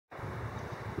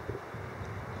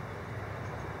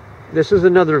This is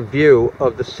another view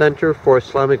of the Center for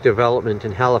Islamic Development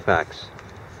in Halifax.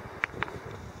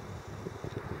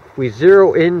 We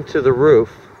zero into the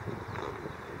roof,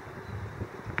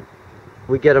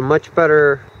 we get a much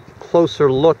better, closer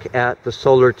look at the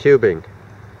solar tubing.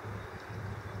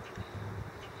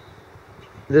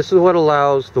 This is what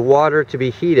allows the water to be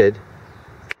heated.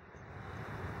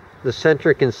 The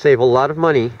center can save a lot of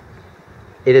money.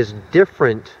 It is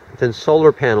different than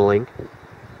solar paneling.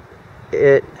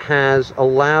 It has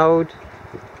allowed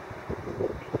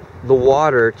the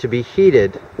water to be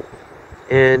heated,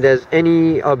 and as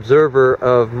any observer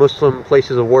of Muslim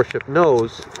places of worship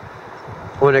knows,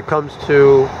 when it comes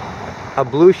to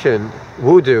ablution,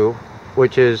 wudu,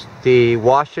 which is the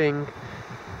washing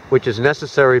which is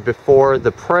necessary before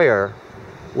the prayer,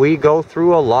 we go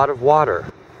through a lot of water.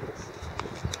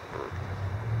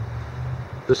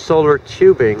 The solar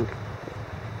tubing,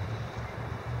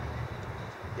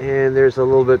 and there's a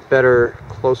little bit better,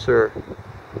 closer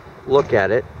look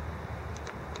at it,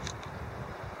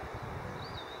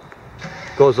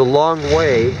 goes a long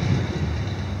way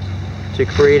to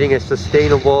creating a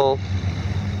sustainable,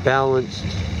 balanced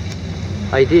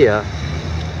idea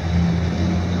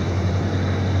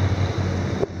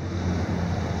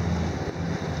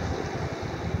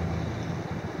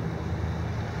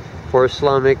for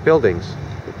Islamic buildings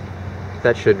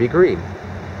that should be green.